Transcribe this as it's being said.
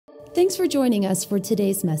Thanks for joining us for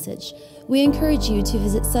today's message. We encourage you to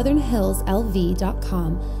visit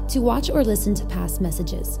southernhillslv.com to watch or listen to past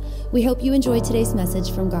messages. We hope you enjoy today's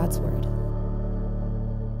message from God's Word.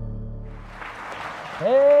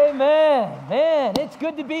 Amen. Man, it's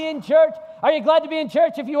good to be in church. Are you glad to be in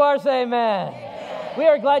church? If you are, say amen. We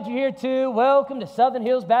are glad you're here too. Welcome to Southern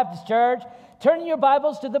Hills Baptist Church. Turn your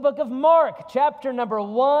Bibles to the book of Mark, chapter number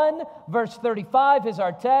 1, verse 35 is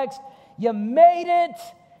our text. You made it.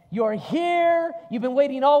 You're here. You've been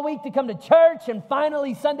waiting all week to come to church, and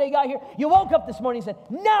finally Sunday got here. You woke up this morning and said,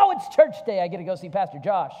 now it's church day. I get to go see Pastor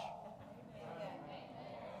Josh.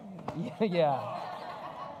 Yeah.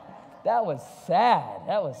 That was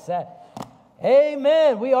sad.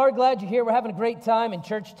 Amen. We are glad you're here. We're having a great time in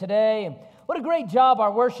church today. And what a great job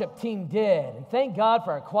our worship team did. And thank God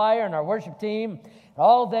for our choir and our worship team. And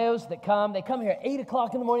all those that come. They come here at 8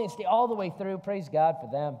 o'clock in the morning and stay all the way through. Praise God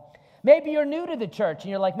for them. Maybe you're new to the church and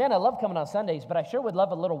you're like, man, I love coming on Sundays, but I sure would love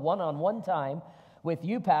a little one-on-one time with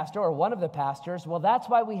you, pastor, or one of the pastors. Well, that's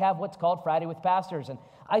why we have what's called Friday with Pastors. And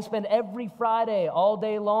I spend every Friday all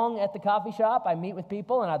day long at the coffee shop. I meet with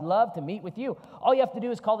people, and I'd love to meet with you. All you have to do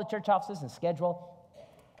is call the church offices and schedule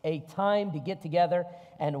a time to get together,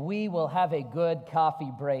 and we will have a good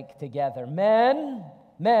coffee break together. Men,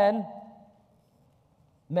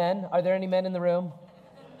 are there any men in the room?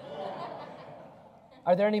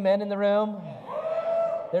 Are there any men in the room?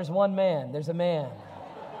 There's one man. There's a man.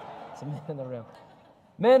 There's a man in the room.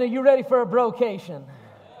 Men, are you ready for a brocation?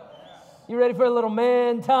 You ready for a little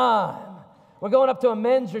man time? We're going up to a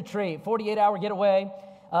men's retreat, 48-hour getaway,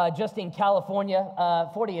 just in California.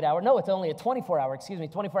 48-hour. No, it's only a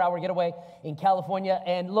 24-hour getaway in California.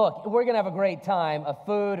 And look, we're going to have a great time of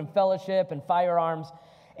food and fellowship and firearms.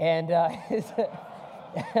 And it's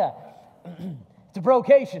a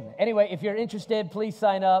brocation. Anyway, if you're interested, please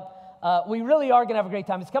sign up. We really are going to have a great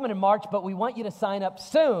time. It's coming in March, but we want you to sign up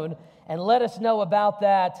soon and let us know about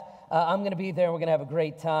that. I'm going to be there. We're going to have a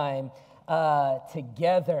great time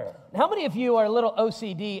together. How many of you are a little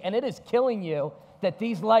OCD and it is killing you that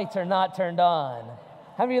these lights are not turned on?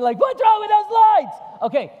 How many of you are like, what's wrong with those lights?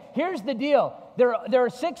 Okay, here's the deal. There are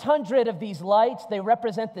 600 of these lights. They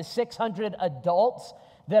represent the 600 adults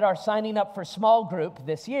that are signing up for small group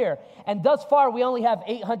this year. And thus far, we only have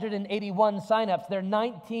 881 signups. There are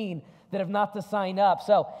 19 that have not to sign up.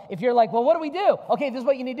 So if you're like, well, what do we do? Okay, this is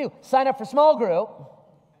what you need to do. Sign up for small group,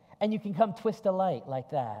 and you can come twist a light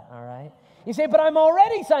like that, all right? You say, but I'm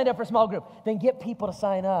already signed up for small group. Then get people to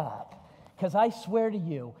sign up, because I swear to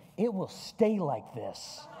you, it will stay like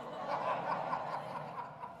this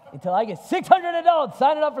until I get 600 adults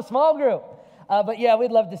signing up for small group. But yeah,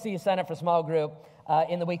 we'd love to see you sign up for small group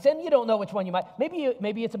in the weeks. And you don't know which one you might.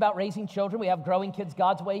 Maybe it's about raising children. We have Growing Kids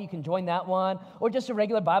God's Way. You can join that one. Or just a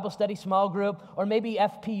regular Bible study small group. Or maybe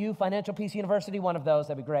FPU, Financial Peace University, one of those.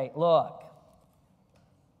 That'd be great. Look,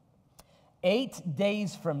 8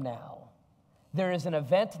 days from now, there is an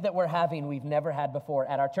event that we're having we've never had before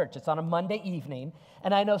at our church. It's on a Monday evening.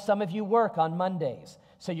 And I know some of you work on Mondays.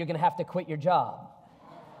 So you're going to have to quit your job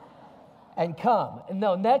and come.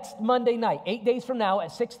 No, next Monday night, 8 days from now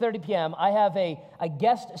at 6:30 p.m., I have a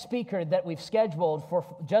guest speaker that we've scheduled for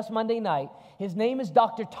just Monday night. His name is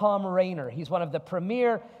Dr. Tom Rainer. He's one of the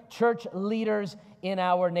premier church leaders in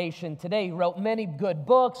our nation today. He wrote many good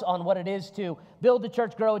books on what it is to build a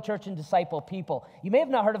church, grow a church, and disciple people. You may have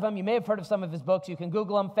not heard of him. You may have heard of some of his books. You can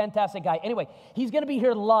Google him. Fantastic guy. Anyway, he's going to be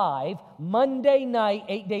here live Monday night,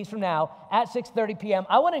 8 days from now at 6:30 p.m.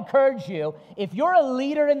 I want to encourage you, if you're a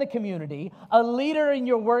leader in the community, a leader in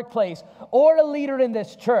your workplace, or a leader in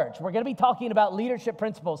this church, we're going to be talking about leadership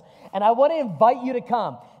principles, and I want to invite you to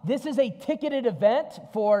come. This is a ticketed event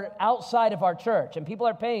for outside of our church, and people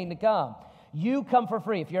are paying to come. You come for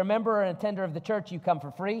free. If you're a member or an attender of the church, you come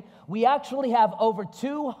for free. We actually have over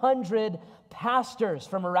 200 pastors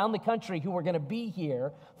from around the country who are going to be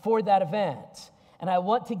here for that event. And I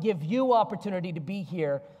want to give you opportunity to be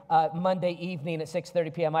here Monday evening at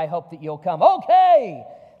 6:30 p.m. I hope that you'll come. Okay,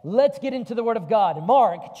 let's get into the Word of God.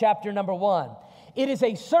 Mark chapter number 1. It is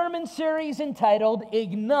a sermon series entitled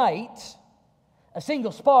Ignite. A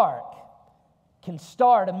single spark can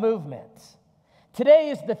start a movement. Today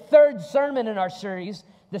is the third sermon in our series.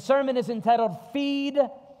 The sermon is entitled Feed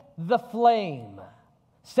the Flame.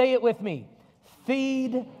 Say it with me.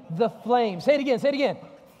 Feed the flame. Say it again.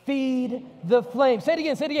 Feed the flame. Say it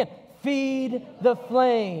again. Feed the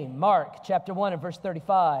flame. Mark chapter 1 and verse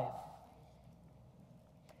 35.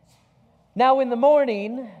 Now in the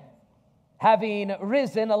morning, having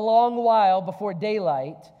risen a long while before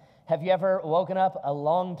daylight, have you ever woken up a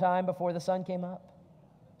long time before the sun came up?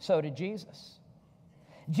 So did Jesus.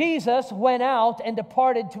 Jesus went out and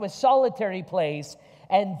departed to a solitary place,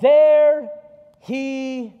 and there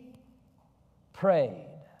he prayed.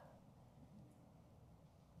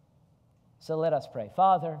 So let us pray.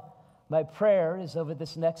 Father, my prayer is over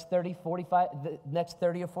this next 30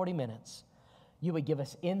 or 40 minutes, you would give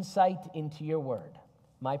us insight into your word.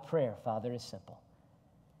 My prayer, Father, is simple.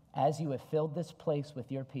 As you have filled this place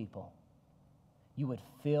with your people, you would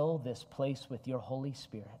fill this place with your Holy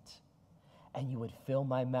Spirit, and you would fill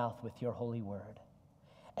my mouth with your holy word,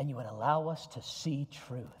 and you would allow us to see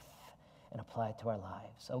truth and apply it to our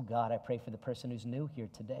lives. Oh God, I pray for the person who's new here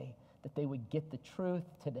today, that they would get the truth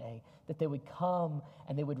today, that they would come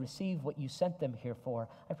and they would receive what you sent them here for.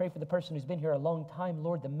 I pray for the person who's been here a long time.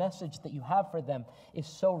 Lord, the message that you have for them is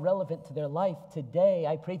so relevant to their life today.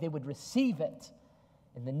 I pray they would receive it.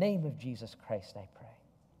 In the name of Jesus Christ, I pray.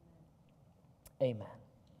 Amen.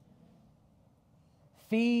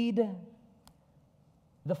 Feed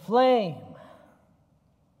the flame.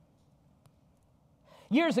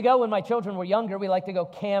 Years ago, when my children were younger, we liked to go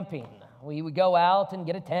camping. We would go out and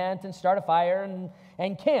get a tent and start a fire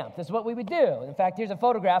and camp. That's what we would do. In fact, here's a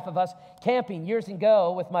photograph of us camping years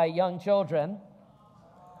ago with my young children.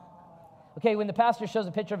 Okay, when the pastor shows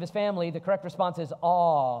a picture of his family, the correct response is,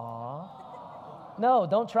 "Aw." No,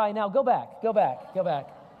 don't try now. Go back.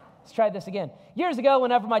 Let's try this again. Years ago,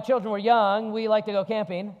 whenever my children were young, we liked to go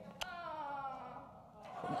camping.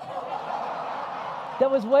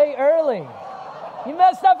 That was way early. You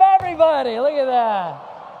messed up everybody. Look at that.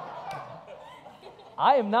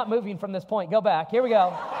 I am not moving from this point. Go back. Here we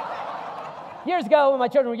go. Years ago, when my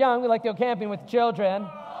children were young, we liked to go camping with the children.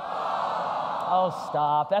 Oh,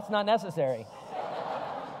 stop. That's not necessary.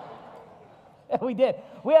 We did.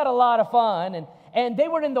 We had a lot of fun, and they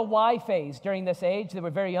were in the why phase during this age. They were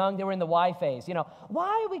very young. They were in the why phase. You know,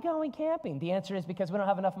 why are we going camping? The answer is because we don't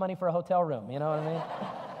have enough money for a hotel room. You know what I mean?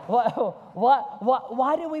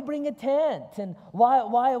 Why do we bring a tent? And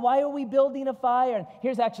why are we building a fire? And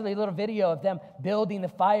here's actually a little video of them building the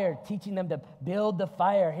fire, teaching them to build the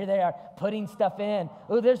fire. Here they are putting stuff in.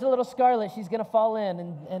 Oh, there's a little Scarlet. She's going to fall in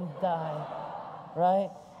and die, right?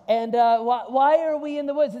 And why are we in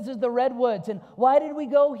the woods? This is the redwoods. And why did we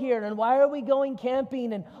go here? And why are we going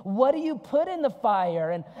camping? And what do you put in the fire?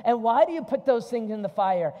 And why do you put those things in the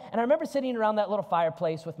fire? And I remember sitting around that little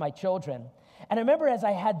fireplace with my children. And I remember as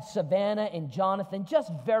I had Savannah and Jonathan, just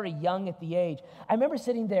very young at the age, I remember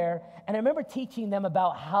sitting there and I remember teaching them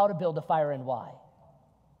about how to build a fire and why.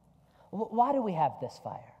 Why do we have this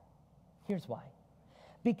fire? Here's why.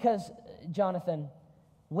 Because, Jonathan,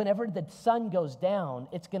 whenever the sun goes down,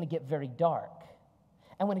 it's going to get very dark.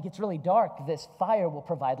 And when it gets really dark, this fire will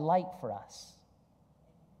provide light for us.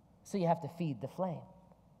 So you have to feed the flame.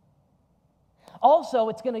 Also,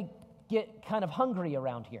 it's going to get kind of hungry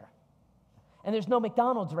around here. And there's no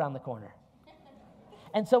McDonald's around the corner.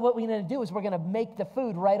 And so what we need to do is we're going to make the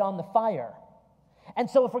food right on the fire. And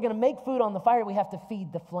so if we're going to make food on the fire, we have to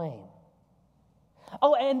feed the flame.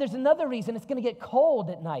 Oh, and there's another reason. It's going to get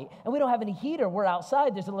cold at night. And we don't have any heater. We're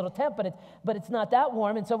outside. There's a little tent, but it's not that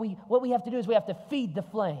warm. And so what we have to do is we have to feed the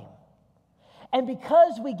flame. And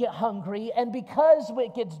because we get hungry, and because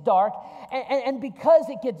it gets dark, and because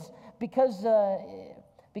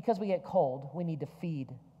we get cold, we need to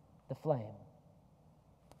feed the flame.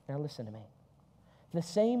 Now listen to me. The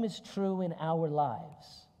same is true in our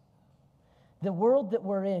lives. The world that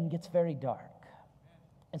we're in gets very dark.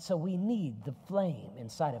 And so we need the flame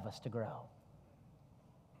inside of us to grow.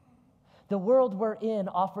 The world we're in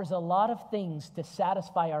offers a lot of things to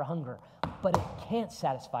satisfy our hunger, but it can't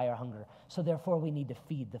satisfy our hunger. So therefore we need to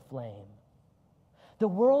feed the flame. The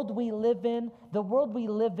world we live in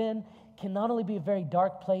can not only be a very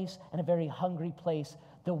dark place and a very hungry place.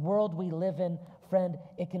 The world we live in, friend,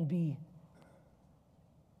 it can be,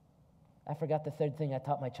 I forgot the third thing I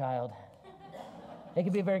taught my child. It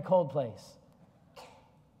can be a very cold place.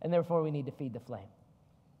 And therefore, we need to feed the flame.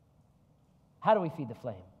 How do we feed the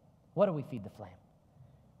flame? What do we feed the flame?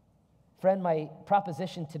 Friend, my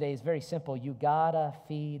proposition today is very simple. You gotta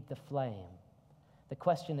feed the flame. The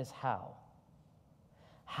question is how?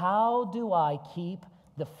 How do I keep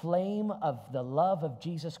the flame of the love of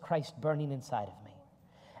Jesus Christ burning inside of me?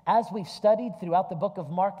 As we've studied throughout the book of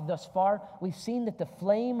Mark thus far, we've seen that the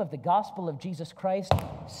flame of the gospel of Jesus Christ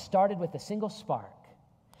started with a single spark.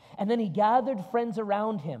 And then he gathered friends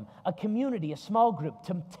around him, a community, a small group,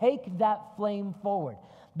 to take that flame forward.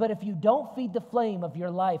 But if you don't feed the flame of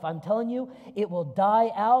your life, I'm telling you, it will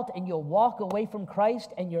die out and you'll walk away from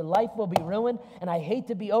Christ and your life will be ruined. And I hate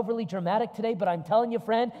to be overly dramatic today, but I'm telling you,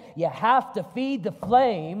 friend, you have to feed the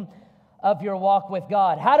flame of your walk with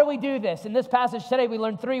God. How do we do this? In this passage today, we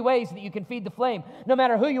learn 3 ways that you can feed the flame. No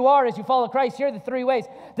matter who you are as you follow Christ, here are the 3 ways.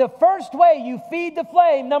 The first way you feed the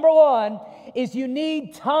flame, number 1, is you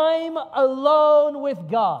need time alone with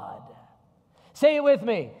God. Say it with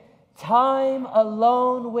me. Time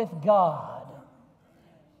alone with God.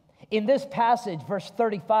 In this passage, verse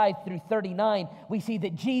 35 through 39, we see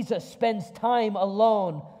that Jesus spends time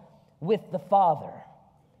alone with the Father.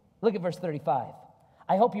 Look at verse 35.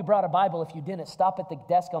 I hope you brought a Bible. If you didn't, stop at the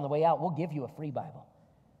desk on the way out. We'll give you a free Bible.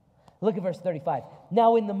 Look at verse 35.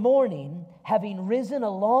 Now in the morning, having risen a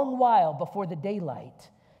long while before the daylight,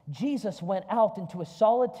 Jesus went out into a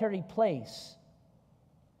solitary place,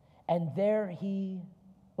 and there he,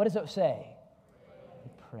 what does it say? He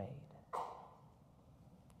prayed.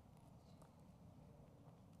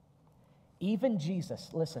 Even Jesus,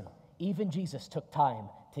 listen, even Jesus took time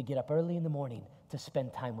to get up early in the morning to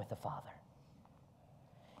spend time with the Father.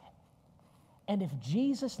 And if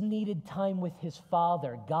Jesus needed time with his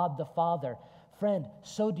Father, God the Father, friend,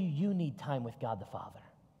 so do you need time with God the Father.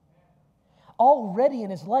 Already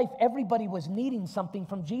in his life, everybody was needing something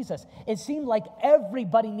from Jesus. It seemed like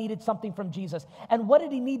everybody needed something from Jesus. And what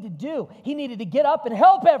did he need to do? He needed to get up and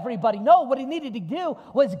help everybody. No, what he needed to do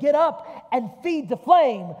was get up and feed the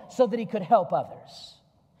flame so that he could help others.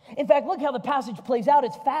 In fact, look how the passage plays out.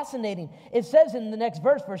 It's fascinating. It says in the next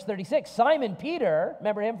verse, verse 36, Simon Peter,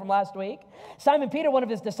 remember him from last week? Simon Peter, one of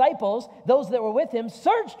his disciples, those that were with him,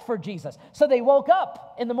 searched for Jesus. So they woke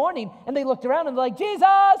up in the morning and they looked around and they're like, Jesus!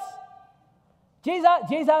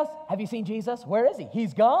 Jesus, have you seen Jesus? Where is he?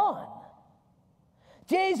 He's gone.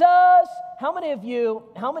 Jesus! How many of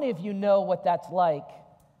you know what that's like?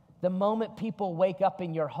 The moment people wake up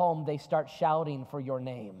in your home, they start shouting for your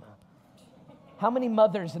name. How many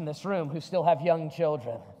mothers in this room who still have young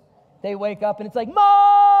children? They wake up and it's like,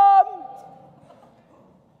 Mom!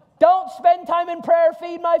 Don't spend time in prayer,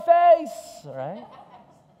 feed my face, all right?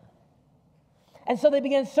 And so they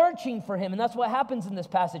began searching for him, and that's what happens in this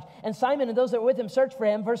passage. And Simon and those that were with him searched for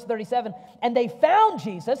him, verse 37, and they found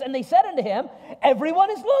Jesus, and they said unto him, everyone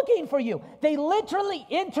is looking for you. They literally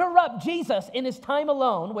interrupt Jesus in his time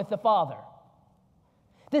alone with the Father.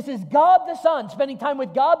 This is God the Son spending time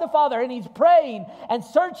with God the Father, and he's praying and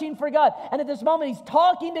searching for God. And at this moment, he's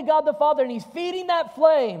talking to God the Father, and he's feeding that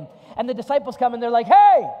flame. And the disciples come, and they're like,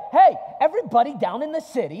 hey, everybody down in the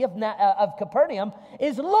city of Capernaum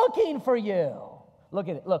is looking for you. Look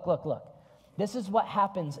at it. Look. This is what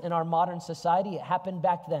happens in our modern society. It happened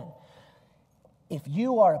back then. If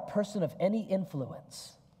you are a person of any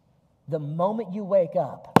influence, the moment you wake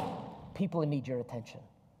up, people need your attention.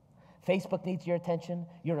 Facebook needs your attention.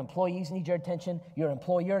 Your employees need your attention. Your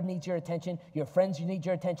employer needs your attention. Your friends need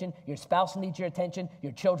your attention. Your spouse needs your attention.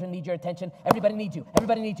 Your children need your attention. Everybody needs you.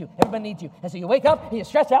 Everybody needs you. Everybody needs you. And so you wake up and you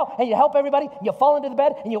stress out and you help everybody. And you fall into the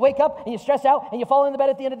bed and you wake up and you stress out and you fall into the bed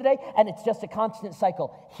at the end of the day. And it's just a constant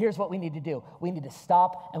cycle. Here's what we need to do. We need to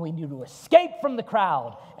stop and we need to escape from the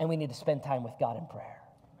crowd. And we need to spend time with God in prayer.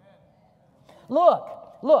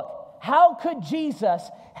 Look. How could Jesus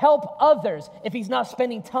help others if he's not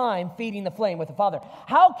spending time feeding the flame with the Father?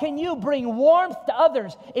 How can you bring warmth to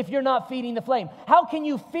others if you're not feeding the flame? How can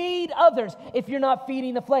you feed others if you're not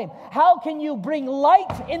feeding the flame? How can you bring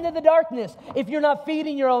light into the darkness if you're not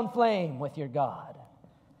feeding your own flame with your God?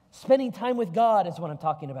 Spending time with God is what I'm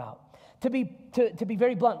talking about. To be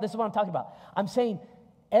very blunt, this is what I'm talking about. I'm saying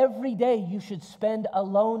every day you should spend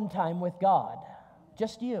alone time with God.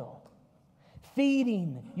 Just you.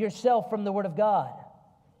 Feeding yourself from the Word of God.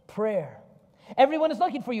 Prayer. Everyone is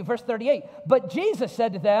looking for you. Verse 38. But Jesus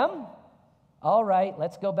said to them, all right,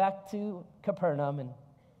 let's go back to Capernaum and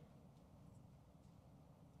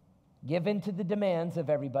give in to the demands of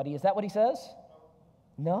everybody. Is that what he says?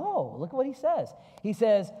 No. Look at what he says. He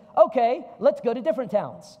says, okay, let's go to different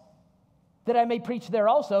towns, that I may preach there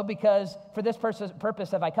also, because for this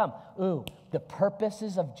purpose have I come. Ooh, the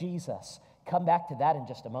purposes of Jesus. Come back to that in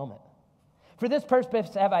just a moment. For this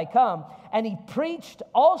purpose have I come. And he preached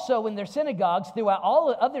also in their synagogues throughout all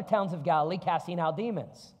the other towns of Galilee, casting out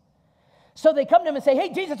demons. So they come to him and say,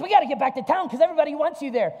 hey, Jesus, we got to get back to town because everybody wants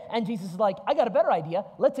you there. And Jesus is like, I got a better idea.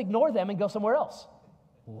 Let's ignore them and go somewhere else.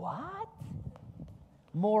 What?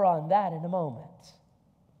 More on that in a moment.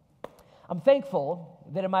 I'm thankful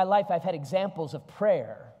that in my life I've had examples of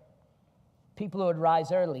prayer. People who would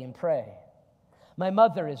rise early and pray. My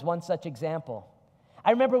mother is one such example. I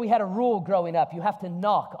remember we had a rule growing up. You have to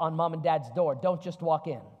knock on mom and dad's door. Don't just walk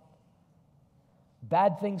in.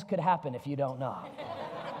 Bad things could happen if you don't knock.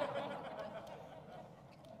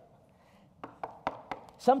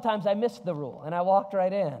 Sometimes I missed the rule, and I walked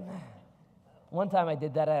right in. One time I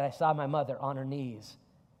did that, and I saw my mother on her knees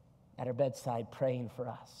at her bedside praying for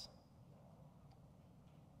us.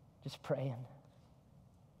 Just praying.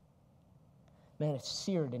 Man, it's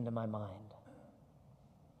seared into my mind.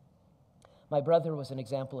 My brother was an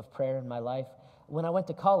example of prayer in my life. When I went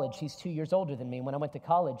to college, he's 2 years older than me. When I went to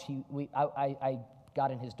college, I got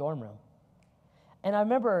in his dorm room. And I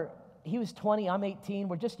remember he was 20, I'm 18,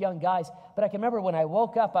 we're just young guys. But I can remember when I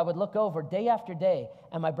woke up, I would look over day after day,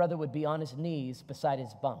 and my brother would be on his knees beside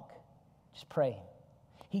his bunk, just praying.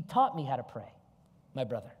 He taught me how to pray, my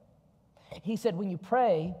brother. He said, when you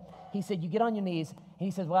pray, he said, you get on your knees, and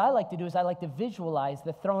he says, what I like to do is I like to visualize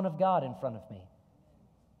the throne of God in front of me.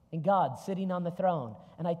 And God sitting on the throne,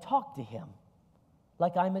 and I talk to him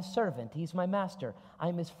like I'm his servant. He's my master.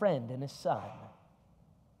 I'm his friend and his son.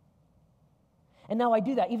 And now I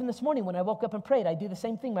do that. Even this morning when I woke up and prayed, I do the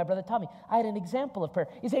same thing my brother taught me. I had an example of prayer.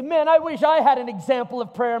 You say, man, I wish I had an example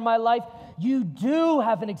of prayer in my life. You do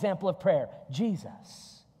have an example of prayer,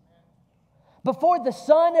 Jesus. Before the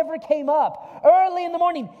sun ever came up, early in the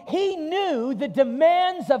morning, he knew the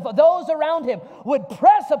demands of those around him would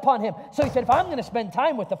press upon him. So he said, if I'm going to spend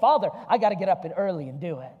time with the Father, I got to get up early and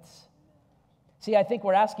do it. See, I think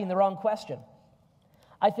we're asking the wrong question.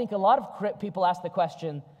 I think a lot of people ask the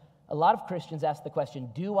question, a lot of Christians ask the question,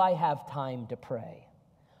 do I have time to pray?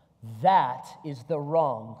 That is the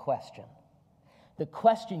wrong question. The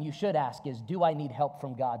question you should ask is, do I need help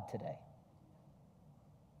from God today?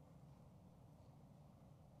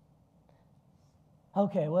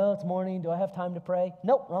 Okay, well, it's morning. Do I have time to pray?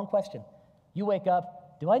 Nope, wrong question. You wake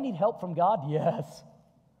up, do I need help from God? Yes.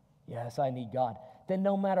 Yes, I need God. Then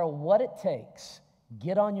no matter what it takes,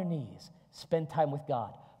 get on your knees, spend time with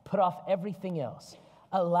God, put off everything else.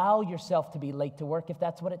 Allow yourself to be late to work if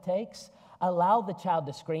that's what it takes. Allow the child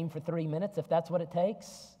to scream for 3 minutes if that's what it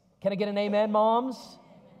takes. Can I get an amen, moms?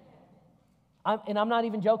 I'm not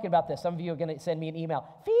even joking about this. Some of you are going to send me an email.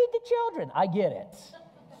 Feed the children. I get it.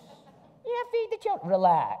 Yeah, feed the children.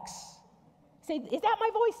 Relax. Say, is that my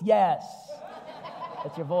voice? Yes.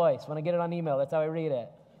 That's your voice. When I get it on email, that's how I read it.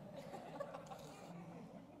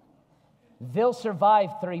 They'll survive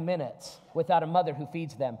 3 minutes without a mother who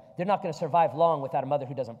feeds them. They're not going to survive long without a mother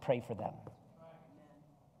who doesn't pray for them.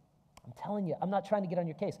 I'm telling you, I'm not trying to get on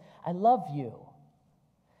your case. I love you.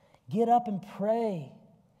 Get up and pray.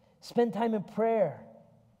 Spend time in prayer.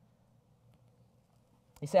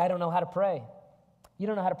 You say, I don't know how to pray. You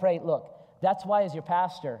don't know how to pray. Look, that's why as your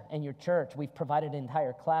pastor and your church, we've provided an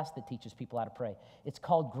entire class that teaches people how to pray. It's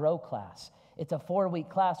called Grow Class. It's a 4-week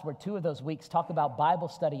class where 2 of those weeks talk about Bible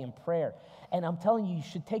study and prayer. And I'm telling you, you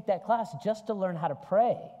should take that class just to learn how to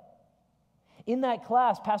pray. In that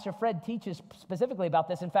class, Pastor Fred teaches specifically about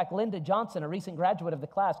this. In fact, Linda Johnson, a recent graduate of the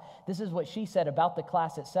class, this is what she said about the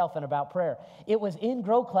class itself and about prayer. It was in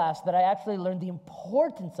Grow Class that I actually learned the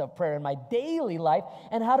importance of prayer in my daily life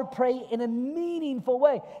and how to pray in a meaningful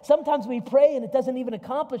way. Sometimes we pray and it doesn't even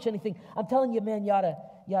accomplish anything. I'm telling you, man, you ought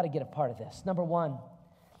to get a part of this. Number one,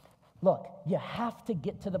 look, you have to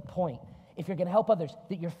get to the point, if you're going to help others,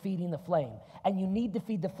 that you're feeding the flame. And you need to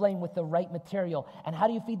feed the flame with the right material. And how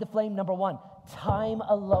do you feed the flame? Number one, time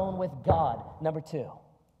alone with God. Number two,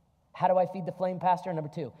 how do I feed the flame, Pastor? Number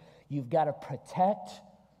two, you've got to protect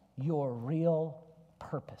your real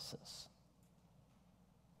purposes.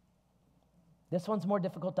 This one's more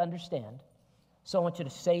difficult to understand, so I want you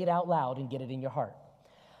to say it out loud and get it in your heart.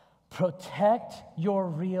 Protect your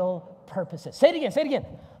real purposes. Say it again, say it again.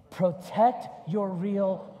 Protect your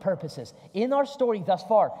real purposes. In our story thus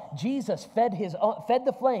far, Jesus fed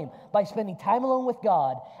the flame by spending time alone with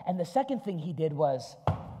God. And the second thing he did was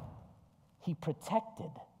he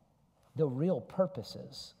protected the real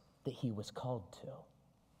purposes that he was called to.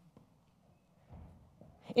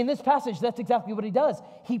 In this passage, that's exactly what he does.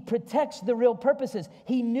 He protects the real purposes.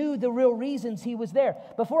 He knew the real reasons he was there.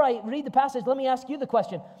 Before I read the passage, let me ask you the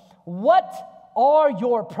question. What are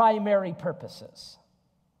your primary purposes?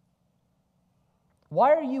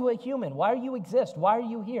 Why are you a human? Why do you exist? Why are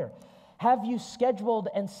you here? Have you scheduled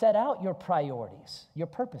and set out your priorities, your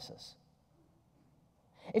purposes?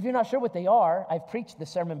 If you're not sure what they are, I've preached this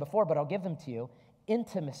sermon before, but I'll give them to you.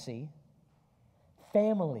 Intimacy,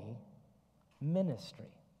 family,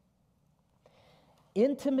 ministry.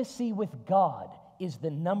 Intimacy with God is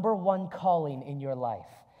the number one calling in your life.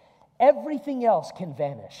 Everything else can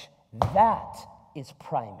vanish. That is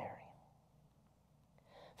primary.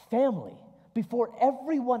 Family. Before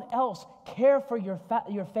everyone else, care for your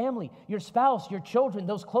family, your spouse, your children,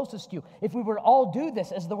 those closest to you. If we were to all do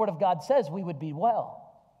this, as the Word of God says, we would be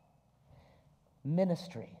well.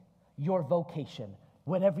 Ministry, your vocation,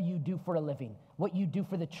 whatever you do for a living, what you do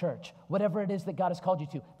for the church, whatever it is that God has called you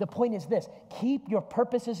to. The point is this: keep your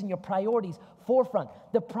purposes and your priorities forefront.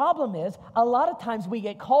 The problem is, a lot of times we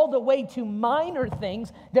get called away to minor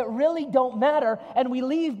things that really don't matter, and we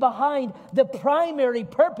leave behind the primary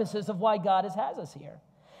purposes of why God has us here.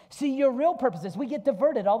 See, your real purposes, we get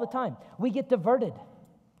diverted all the time. We get diverted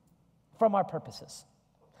from our purposes.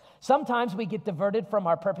 Sometimes we get diverted from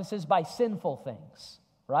our purposes by sinful things,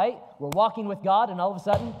 right? We're walking with God, and all of a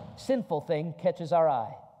sudden, sinful thing catches our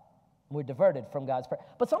eye. We're diverted from God's purpose.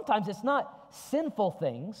 But sometimes it's not sinful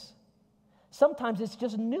things. Sometimes it's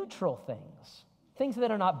just neutral things, things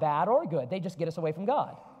that are not bad or good. They just get us away from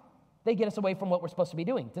God. They get us away from what we're supposed to be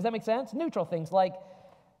doing. Does that make sense? Neutral things like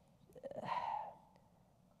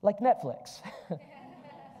Netflix.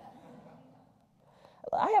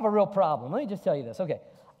 I have a real problem. Let me just tell you this. Okay,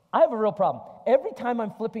 I have a real problem. Every time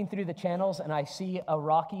I'm flipping through the channels and I see a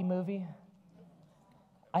Rocky movie,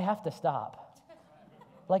 I have to stop.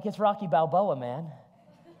 Like it's Rocky Balboa, man.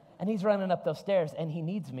 And he's running up those stairs, and he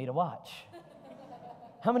needs me to watch.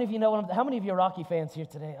 How many of you know how many of you are Rocky fans here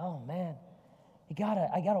today? Oh, man.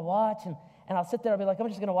 I gotta watch. And I'll sit there and be like, I'm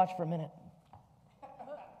just going to watch for a minute.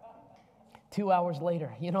 2 hours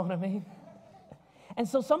later, you know what I mean? And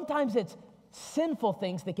so sometimes it's sinful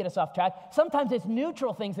things that get us off track. Sometimes it's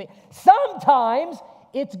neutral things. Sometimes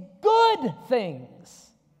it's good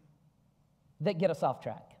things that get us off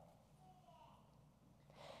track.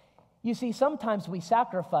 You see, sometimes we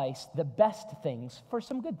sacrifice the best things for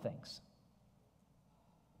some good things.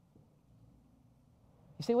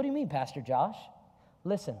 You say, what do you mean, Pastor Josh?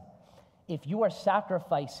 Listen, if you are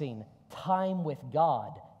sacrificing time with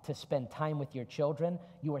God to spend time with your children,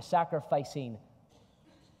 you are sacrificing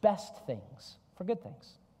best things for good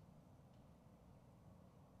things.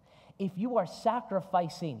 If you are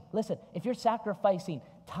sacrificing, listen, if you're sacrificing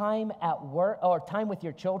time at work or time with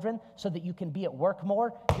your children so that you can be at work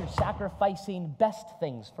more, you're sacrificing best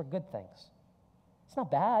things for good things. It's not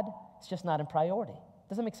bad, it's just not in priority.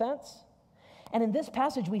 Does that make sense? And in this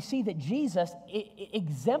passage, we see that Jesus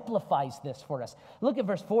exemplifies this for us. Look at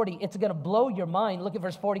verse 40. It's going to blow your mind. Look at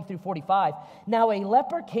verse 40 through 45. Now a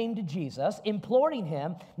leper came to Jesus, imploring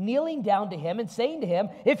him, kneeling down to him, and saying to him,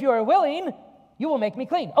 if you are willing, you will make me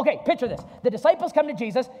clean. Okay, picture this. The disciples come to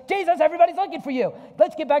Jesus. Jesus, everybody's looking for you.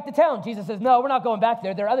 Let's get back to town. Jesus says, no, we're not going back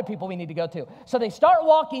there. There are other people we need to go to. So they start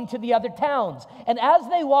walking to the other towns. And as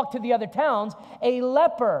they walk to the other towns, a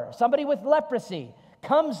leper, somebody with leprosy,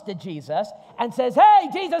 comes to Jesus and says, hey,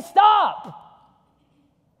 Jesus, stop.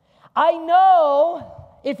 I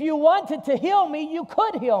know if you wanted to heal me, you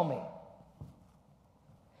could heal me.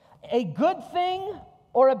 A good thing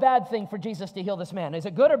or a bad thing for Jesus to heal this man? Is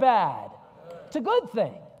it good or bad? It's a good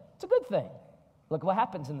thing. It's a good thing. Look what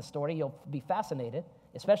happens in the story. You'll be fascinated,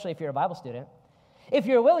 especially if you're a Bible student. If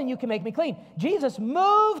you're willing, you can make me clean. Jesus,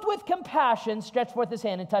 moved with compassion, stretched forth his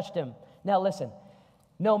hand and touched him. Now listen.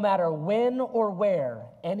 No matter when or where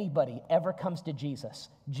anybody ever comes to Jesus,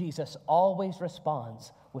 Jesus always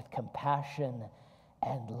responds with compassion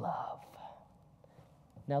and love.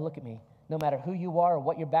 Now look at me. No matter who you are or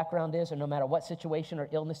what your background is, or no matter what situation or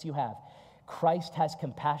illness you have, Christ has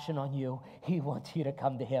compassion on you. He wants you to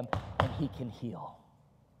come to him, and he can heal.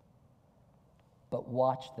 But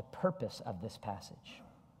watch the purpose of this passage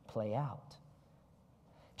play out.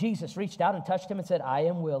 Jesus reached out and touched him and said, I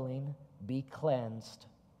am willing, be cleansed.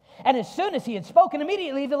 And as soon as he had spoken,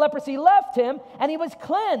 immediately the leprosy left him, and he was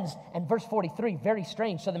cleansed. And verse 43, very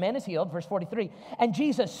strange. So the man is healed, verse 43. And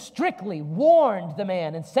Jesus strictly warned the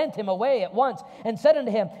man and sent him away at once and said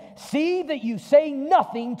unto him, see that you say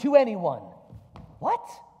nothing to anyone. What?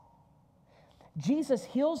 Jesus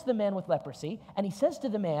heals the man with leprosy, and he says to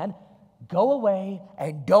the man, go away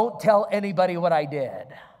and don't tell anybody what I did.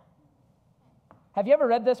 Have you ever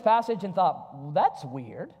read this passage and thought, well, that's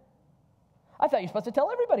weird? I thought you're supposed to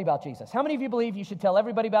tell everybody about Jesus. How many of you believe you should tell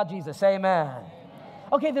everybody about Jesus? Say amen. Amen.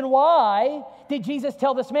 Okay, then why did Jesus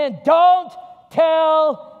tell this man, don't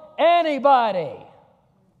tell anybody?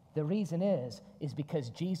 The reason is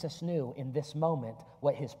because Jesus knew in this moment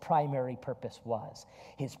what his primary purpose was.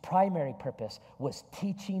 His primary purpose was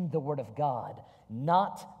teaching the Word of God,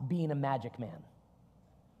 not being a magic man.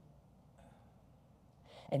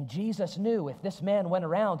 And Jesus knew if this man went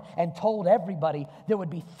around and told everybody, there would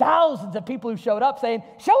be thousands of people who showed up saying,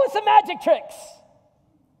 show us some magic tricks.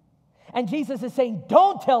 And Jesus is saying,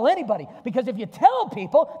 don't tell anybody, because if you tell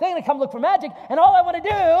people, they're going to come look for magic, and all I want to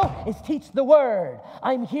do is teach the word.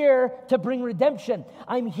 I'm here to bring redemption.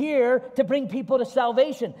 I'm here to bring people to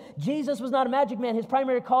salvation. Jesus was not a magic man. His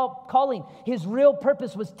primary calling, his real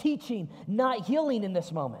purpose was teaching, not healing in this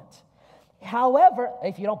moment. However,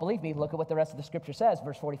 if you don't believe me, look at what the rest of the scripture says,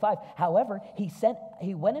 verse 45. However, he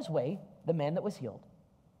went his way, the man that was healed,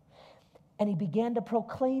 and he began to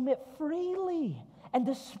proclaim it freely and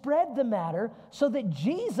to spread the matter so that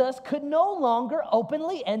Jesus could no longer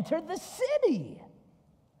openly enter the city,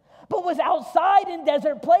 but was outside in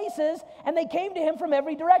desert places, and they came to him from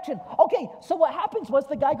every direction. Okay, so what happens was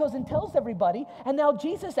the guy goes and tells everybody, and now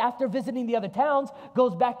Jesus, after visiting the other towns,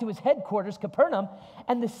 goes back to his headquarters, Capernaum,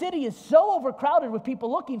 and the city is so overcrowded with people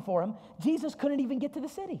looking for him, Jesus couldn't even get to the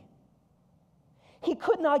city. He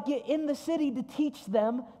could not get in the city to teach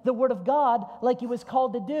them the word of God like he was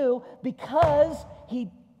called to do because he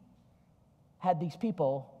had these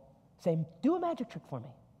people saying, do a magic trick for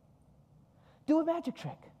me. Do a magic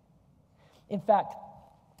trick. In fact,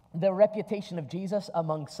 the reputation of Jesus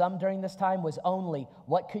among some during this time was only,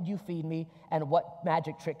 what could you feed me and what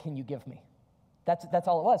magic trick can you give me? That's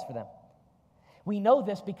all it was for them. We know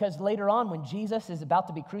this because later on when Jesus is about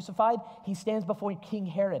to be crucified, he stands before King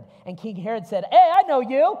Herod. And King Herod said, hey, I know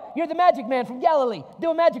you. You're the magic man from Galilee. Do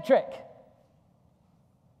a magic trick.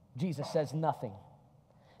 Jesus says nothing.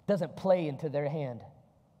 Doesn't play into their hand.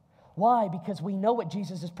 Why? Because we know what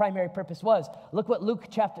Jesus' primary purpose was. Look what Luke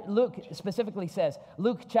specifically says.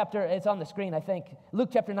 It's on the screen, I think. Luke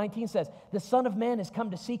chapter 19 says, the Son of Man has come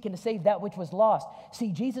to seek and to save that which was lost.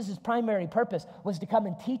 See, Jesus' primary purpose was to come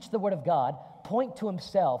and teach the word of God, point to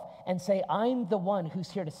himself, and say, I'm the one who's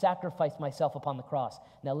here to sacrifice myself upon the cross.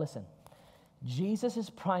 Now listen, Jesus'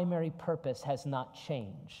 primary purpose has not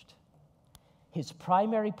changed. His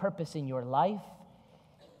primary purpose in your life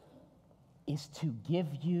is to give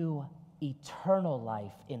you eternal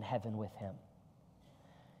life in heaven with him.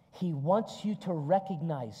 He wants you to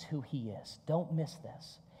recognize who he is. Don't miss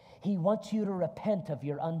this. He wants you to repent of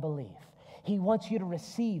your unbelief. He wants you to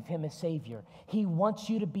receive him as Savior. He wants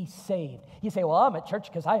you to be saved. You say, well, I'm at church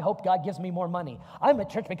because I hope God gives me more money. I'm at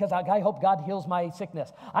church because I hope God heals my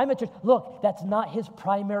sickness. I'm at church. Look, that's not his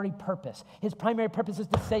primary purpose. His primary purpose is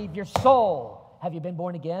to save your soul. Have you been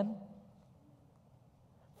born again?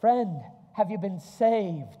 Friend, have you been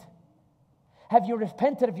saved? Have you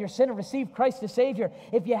repented of your sin and received Christ as Savior?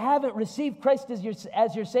 If you haven't received Christ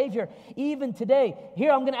as your Savior, even today, here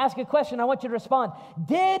I'm going to ask a question. I want you to respond.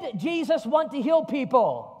 Did Jesus want to heal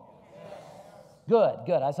people? Yes.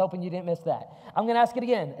 Good. I was hoping you didn't miss that. I'm going to ask it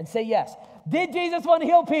again and say yes. Did Jesus want to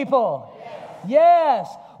heal people? Yes.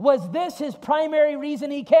 Was this his primary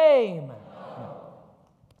reason he came? No.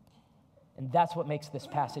 And that's what makes this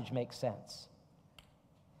passage make sense.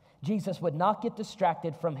 Jesus would not get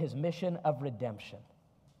distracted from his mission of redemption.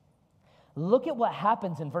 Look at what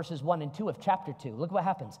happens in verses 1 and 2 of chapter 2. Look what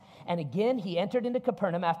happens. And again, he entered into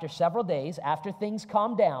Capernaum after several days. After things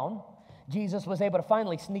calmed down, Jesus was able to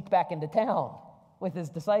finally sneak back into town with his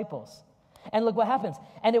disciples. And look what happens.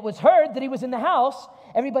 And it was heard that he was in the house.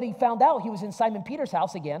 Everybody found out he was in Simon Peter's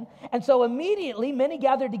house again. And so immediately many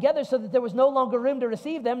gathered together so that there was no longer room to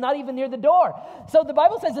receive them, not even near the door. So the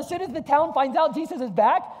Bible says as soon as the town finds out Jesus is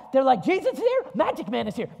back, they're like, Jesus is here, magic man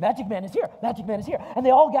is here, magic man is here, magic man is here. And they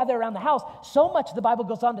all gather around the house. So much the Bible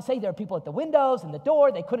goes on to say there are people at the windows and the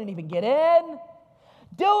door. They couldn't even get in.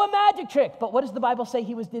 Do a magic trick. But what does the Bible say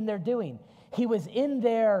he was in there doing? He was in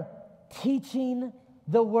there teaching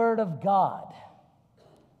the word of God.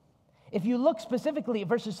 If you look specifically at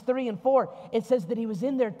verses 3 and 4, it says that he was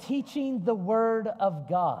in there teaching the word of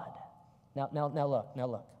God. Now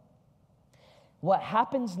look. What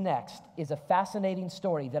happens next is a fascinating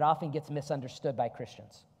story that often gets misunderstood by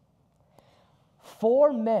Christians.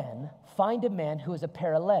 4 men find a man who is a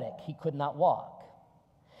paralytic. He could not walk.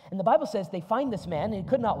 And the Bible says they find this man, and he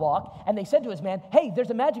could not walk, and they said to his man, hey, there's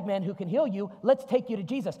a magic man who can heal you. Let's take you to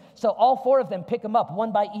Jesus. So all 4 of them pick him up,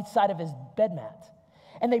 one by each side of his bed mat.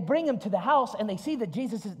 And they bring him to the house, and they see that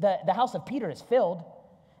the house of Peter is filled. And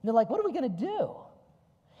they're like, what are we going to do?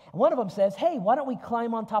 And one of them says, hey, why don't we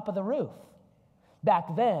climb on top of the roof?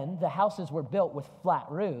 Back then, the houses were built with flat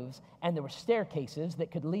roofs, and there were staircases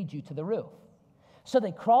that could lead you to the roof. So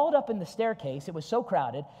they crawled up in the staircase. It was so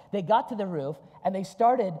crowded. They got to the roof, and they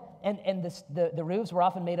started, and the roofs were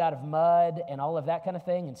often made out of mud and all of that kind of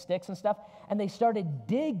thing, and sticks and stuff, and they started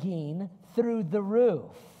digging through the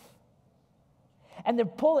roof. And they're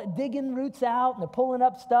digging roots out, and they're pulling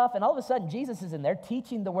up stuff, and all of a sudden, Jesus is in there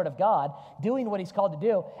teaching the word of God, doing what he's called to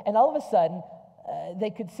do, and all of a sudden,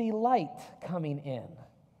 they could see light coming in.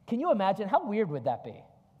 Can you imagine? How weird would that be?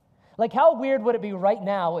 Like, how weird would it be right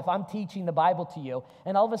now if I'm teaching the Bible to you,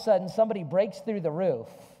 and all of a sudden somebody breaks through the roof,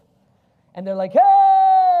 and they're like,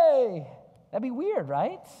 hey! That'd be weird,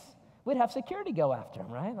 right? We'd have security go after him,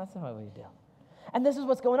 right? That's not what we do. And this is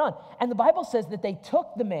what's going on. And the Bible says that they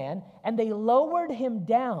took the man and they lowered him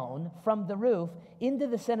down from the roof into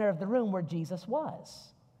the center of the room where Jesus was.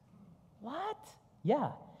 What?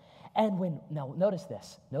 Yeah. And now notice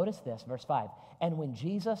this, verse 5. And when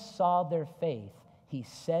Jesus saw their faith, he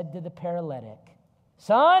said to the paralytic,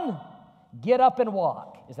 son, get up and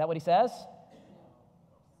walk. Is that what he says?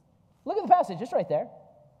 Look at the passage, it's right there.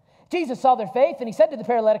 Jesus saw their faith and he said to the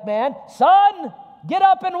paralytic man, son, get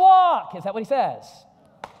up and walk. Is that what he says?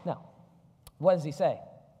 No. What does he say?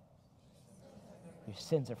 Your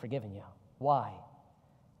sins are forgiven you. Why?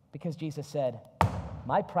 Because Jesus said,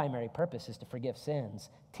 my primary purpose is to forgive sins,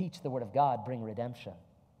 teach the word of God, bring redemption.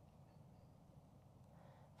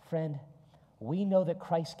 Friend, we know that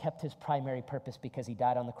Christ kept his primary purpose because he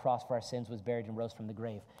died on the cross for our sins, was buried, and rose from the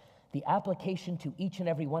grave. The application to each and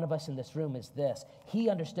every one of us in this room is this. He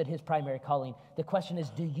understood his primary calling. The question is,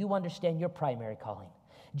 do you understand your primary calling?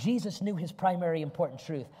 Jesus knew his primary important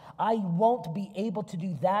truth. I won't be able to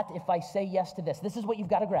do that if I say yes to this. This is what you've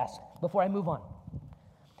got to grasp before I move on.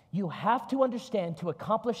 You have to understand, to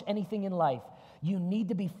accomplish anything in life, you need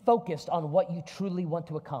to be focused on what you truly want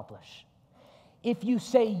to accomplish. If you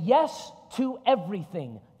say yes to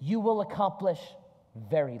everything, you will accomplish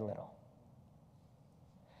very little.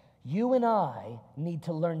 You and I need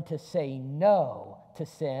to learn to say no to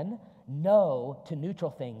sin, no to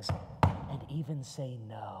neutral things, and even say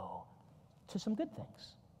no to some good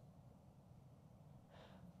things.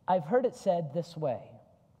 I've heard it said this way.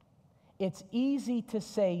 It's easy to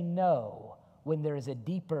say no when there is a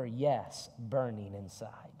deeper yes burning inside.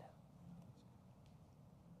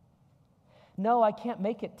 No, I can't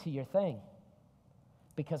make it to your thing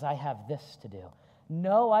because I have this to do.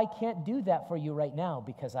 No, I can't do that for you right now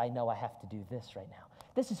because I know I have to do this right now.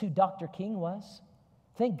 This is who Dr. King was.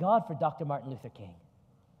 Thank God for Dr. Martin Luther King.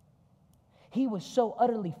 He was so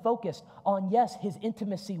utterly focused on, yes, his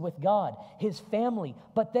intimacy with God, his family,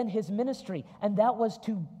 but then his ministry. And that was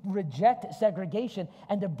to reject segregation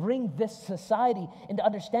and to bring this society into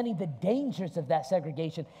understanding the dangers of that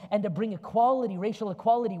segregation and to bring equality, racial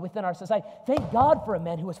equality within our society. Thank God for a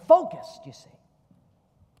man who was focused, you see.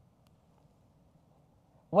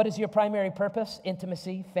 What is your primary purpose?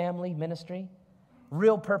 Intimacy, family, ministry,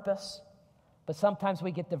 real purpose. But sometimes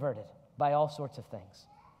we get diverted by all sorts of things.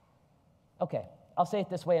 Okay, I'll say it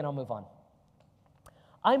this way and I'll move on.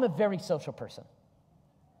 I'm a very social person.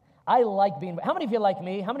 I like being, how many of you like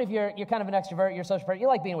me? How many of you, you're kind of an extrovert, you're a social person, you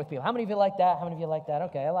like being with people. How many of you like that? How many of you like that?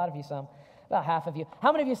 Okay, a lot of you, some, about half of you.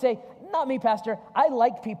 How many of you say, not me, Pastor, I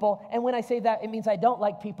like people, and when I say that, it means I don't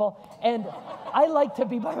like people, and I like to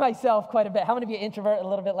be by myself quite a bit. How many of you introvert a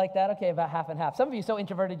little bit like that? Okay, about half and half. Some of you so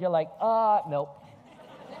introverted, you're like, nope.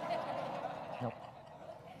 Nope.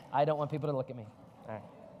 I don't want people to look at me. All right.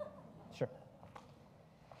 Sure.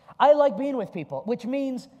 I like being with people, which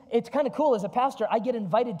means it's kind of cool. As a pastor, I get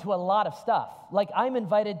invited to a lot of stuff. Like I'm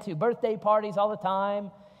invited to birthday parties all the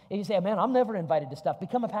time. And you say, man, I'm never invited to stuff.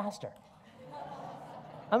 Become a pastor.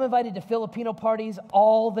 I'm invited to Filipino parties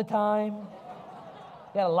all the time.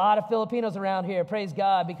 Got a lot of Filipinos around here, praise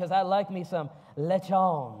God, because I like me some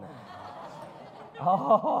lechon.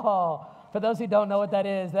 Oh, for those who don't know what that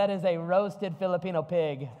is a roasted Filipino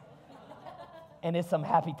pig. And it's some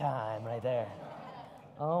happy time right there.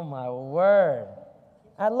 Oh, my word.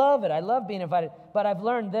 I love it. I love being invited. But I've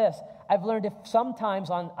learned this. I've learned if sometimes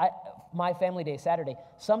on my family day, Saturday,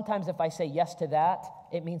 sometimes if I say yes to that,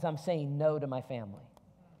 it means I'm saying no to my family.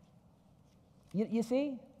 You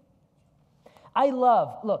see? I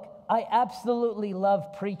absolutely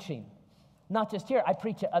love preaching. Not just here. I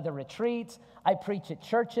preach at other retreats. I preach at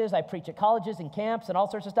churches. I preach at colleges and camps and all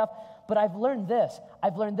sorts of stuff. But I've learned this.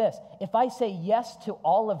 If I say yes to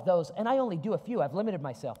all of those, and I only do a few, I've limited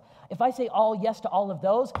myself. If I say yes to all of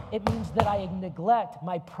those, it means that I neglect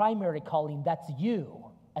my primary calling. That's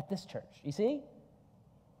you at this church. You see?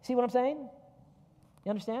 See what I'm saying? You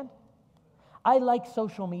understand? I like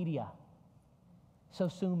social media. So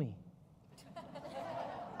sue me.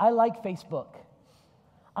 I like Facebook.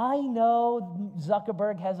 I know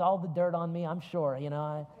Zuckerberg has all the dirt on me, I'm sure,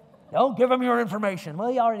 don't give him your information. Well,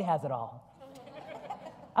 he already has it all.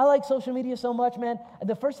 I like social media so much, man.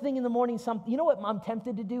 The first thing in the morning, you know what I'm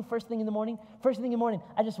tempted to do first thing in the morning? First thing in the morning,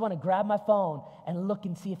 I just want to grab my phone and look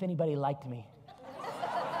and see if anybody liked me.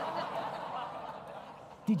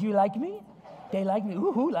 Did you like me? They like me.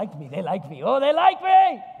 Ooh, who liked me? They like me. Oh, they like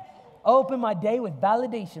me. Open my day with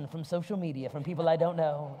validation from social media, from people I don't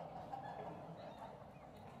know.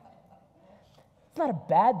 It's not a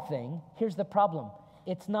bad thing. Here's the problem.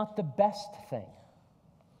 It's not the best thing.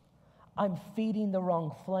 I'm feeding the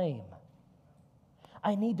wrong flame.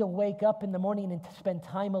 I need to wake up in the morning and to spend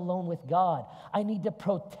time alone with God. I need to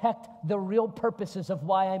protect the real purposes of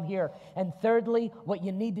why I'm here. And thirdly, what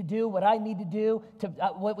you need to do, what I need to do,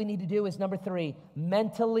 what we need to do is number 3,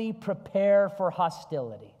 mentally prepare for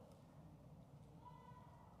hostility.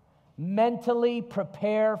 Mentally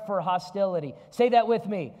prepare for hostility. Say that with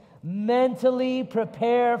me. Mentally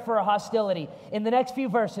prepare for hostility. In the next few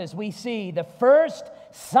verses, we see the first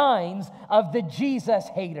signs of the Jesus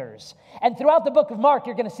haters. And throughout the book of Mark,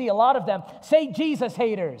 you're going to see a lot of them. Say Jesus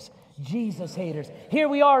haters. Jesus haters. Here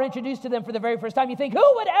we are introduced to them for the very first time. You think,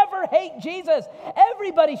 who would ever hate Jesus?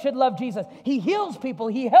 Everybody should love Jesus. He heals people.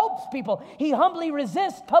 He helps people. He humbly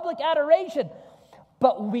resists public adoration.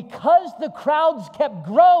 But because the crowds kept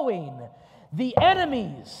growing, the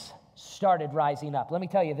enemies started rising up. Let me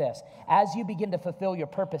tell you this. As you begin to fulfill your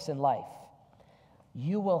purpose in life,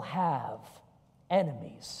 you will have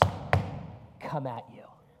enemies come at you.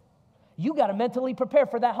 You got to mentally prepare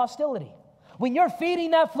for that hostility. When you're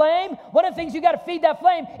feeding that flame, one of the things you got to feed that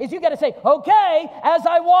flame is you got to say, okay, as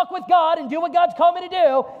I walk with God and do what God's called me to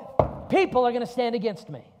do, people are going to stand against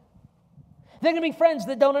me. They're going to be friends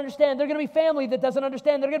that don't understand. They're going to be family that doesn't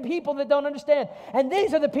understand. They're going to be people that don't understand. And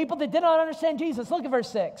these are the people that did not understand Jesus. Look at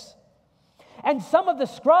verse 6. And some of the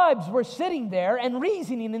scribes were sitting there and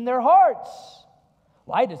reasoning in their hearts.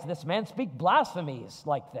 Why does this man speak blasphemies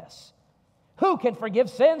like this? Who can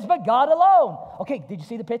forgive sins but God alone? Okay, did you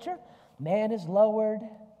see the picture? Man is lowered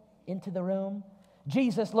into the room.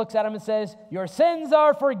 Jesus looks at him and says, your sins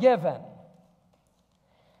are forgiven.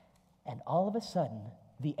 And all of a sudden,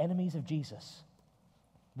 the enemies of Jesus,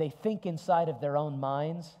 they think inside of their own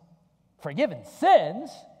minds, forgiven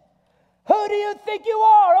sins? Who do you think you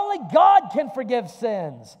are? Only God can forgive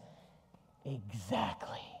sins.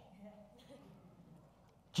 Exactly.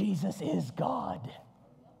 Jesus is God.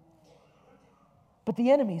 But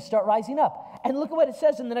the enemies start rising up. And look at what it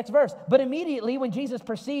says in the next verse. But immediately when Jesus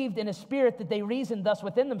perceived in his spirit that they reasoned thus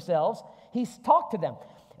within themselves, he talked to them.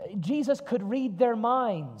 Jesus could read their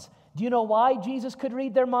minds. Do you know why Jesus could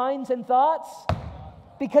read their minds and thoughts?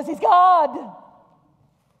 Because he's God.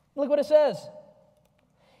 Look what it says.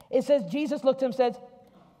 It says, Jesus looked at him and said,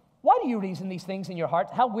 why do you reason these things in your heart?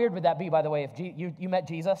 How weird would that be, by the way, if you met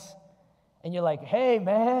Jesus and you're like, hey,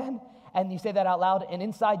 man, and you say that out loud, and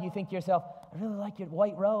inside you think to yourself, I really like your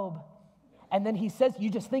white robe. And then he says, you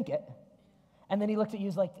just think it. And then he looks at you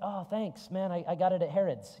and is like, oh, thanks, man, I got it at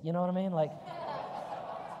Herod's. You know what I mean? Like,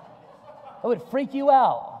 it would freak you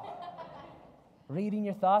out. Reading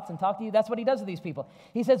your thoughts and talk to you. That's what he does to these people.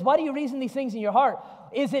 He says, why do you reason these things in your heart?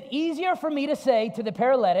 Is it easier for me to say to the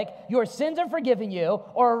paralytic, your sins are forgiven you,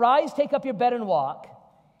 or arise, take up your bed and walk?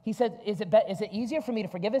 He said, is it easier for me to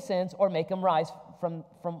forgive his sins or make him rise from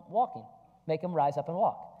walking? Make him rise up and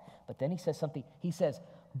walk. But then he says something. He says,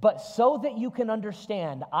 but so that you can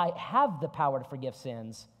understand I have the power to forgive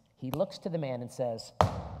sins, he looks to the man and says,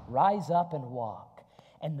 rise up and walk.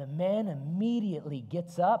 And the man immediately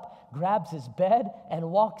gets up, grabs his bed,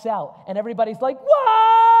 and walks out. And everybody's like,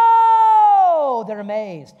 whoa! They're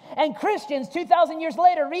amazed. And Christians, 2,000 years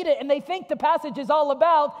later, read it, and they think the passage is all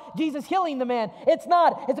about Jesus healing the man. It's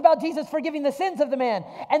not. It's about Jesus forgiving the sins of the man.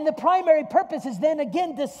 And the primary purpose is then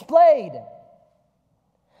again displayed.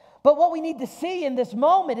 But what we need to see in this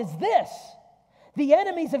moment is this. The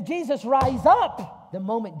enemies of Jesus rise up the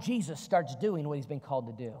moment Jesus starts doing what he's been called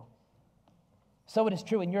to do. So it is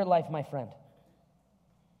true in your life, my friend.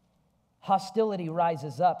 Hostility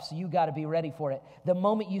rises up, so you got to be ready for it. The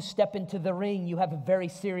moment you step into the ring, you have a very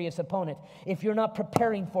serious opponent. If you're not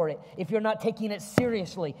preparing for it, if you're not taking it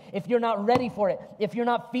seriously, if you're not ready for it, if you're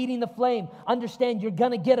not feeding the flame, understand you're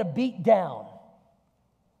going to get a beat down.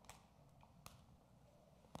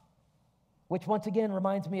 Which once again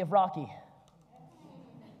reminds me of Rocky.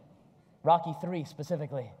 Rocky 3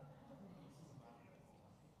 specifically.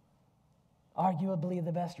 Arguably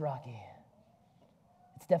the best Rocky.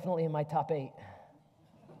 It's definitely in my top 8.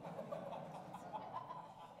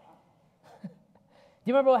 Do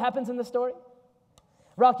you remember what happens in the story?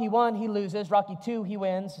 Rocky 1, he loses. Rocky 2, he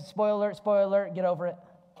wins. Spoiler alert, get over it.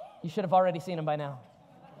 You should have already seen him by now.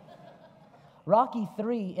 Rocky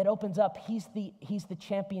 3, it opens up. He's the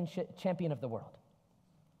champion of the world.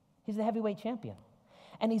 He's the heavyweight champion.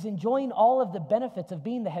 And he's enjoying all of the benefits of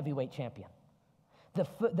being the heavyweight champion.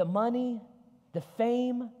 The money, the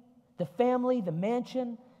fame, the family, the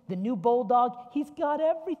mansion, the new bulldog. He's got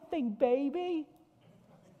everything, baby.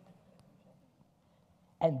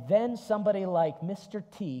 And then somebody like Mr.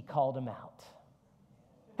 T called him out.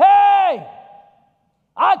 Hey,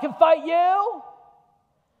 I can fight you.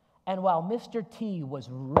 And while Mr. T was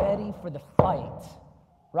ready for the fight,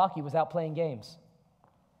 Rocky was out playing games.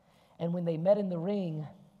 And when they met in the ring,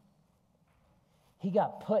 he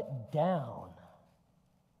got put down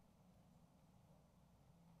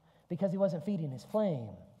because he wasn't feeding his flame.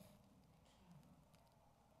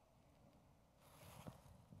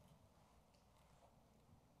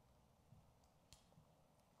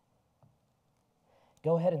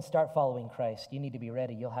 Go ahead and start following Christ. You need to be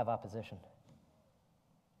ready. You'll have opposition.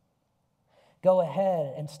 Go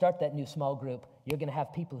ahead and start that new small group. You're going to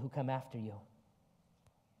have people who come after you.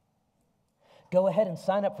 Go ahead and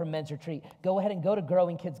sign up for Men's Retreat. Go ahead and go to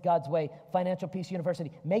Growing Kids God's Way, Financial Peace University.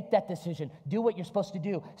 Make that decision. Do what you're supposed to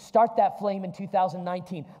do. Start that flame in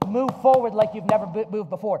 2019. Move forward like you've never moved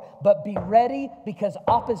before. But be ready because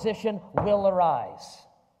opposition will arise.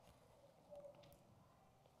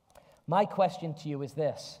 My question to you is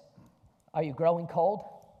this. Are you growing cold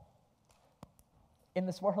in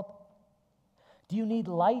this world? Do you need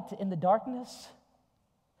light in the darkness?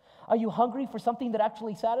 Are you hungry for something that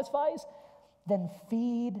actually satisfies? Then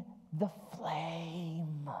feed the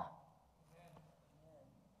flame.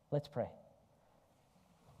 Let's pray.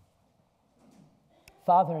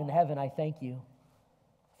 Father in heaven, I thank you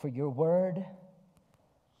for your word,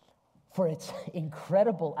 for its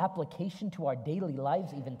incredible application to our daily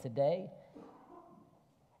lives even today.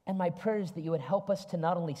 And my prayer is that you would help us to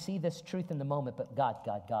not only see this truth in the moment, but God,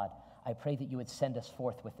 I pray that you would send us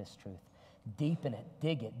forth with this truth. Deepen it,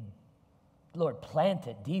 dig it. Lord, plant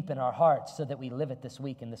it deep in our hearts so that we live it this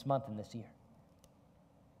week and this month and this year.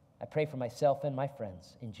 I pray for myself and my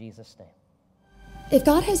friends in Jesus' name. If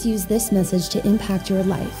God has used this message to impact your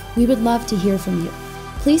life, we would love to hear from you.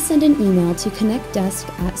 Please send an email to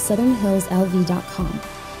connectdesk@southernhillslv.com.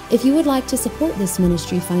 If you would like to support this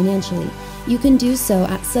ministry financially, you can do so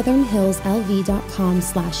at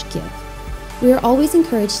southernhillslv.com/give. We are always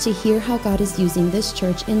encouraged to hear how God is using this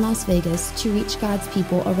church in Las Vegas to reach God's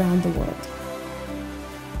people around the world.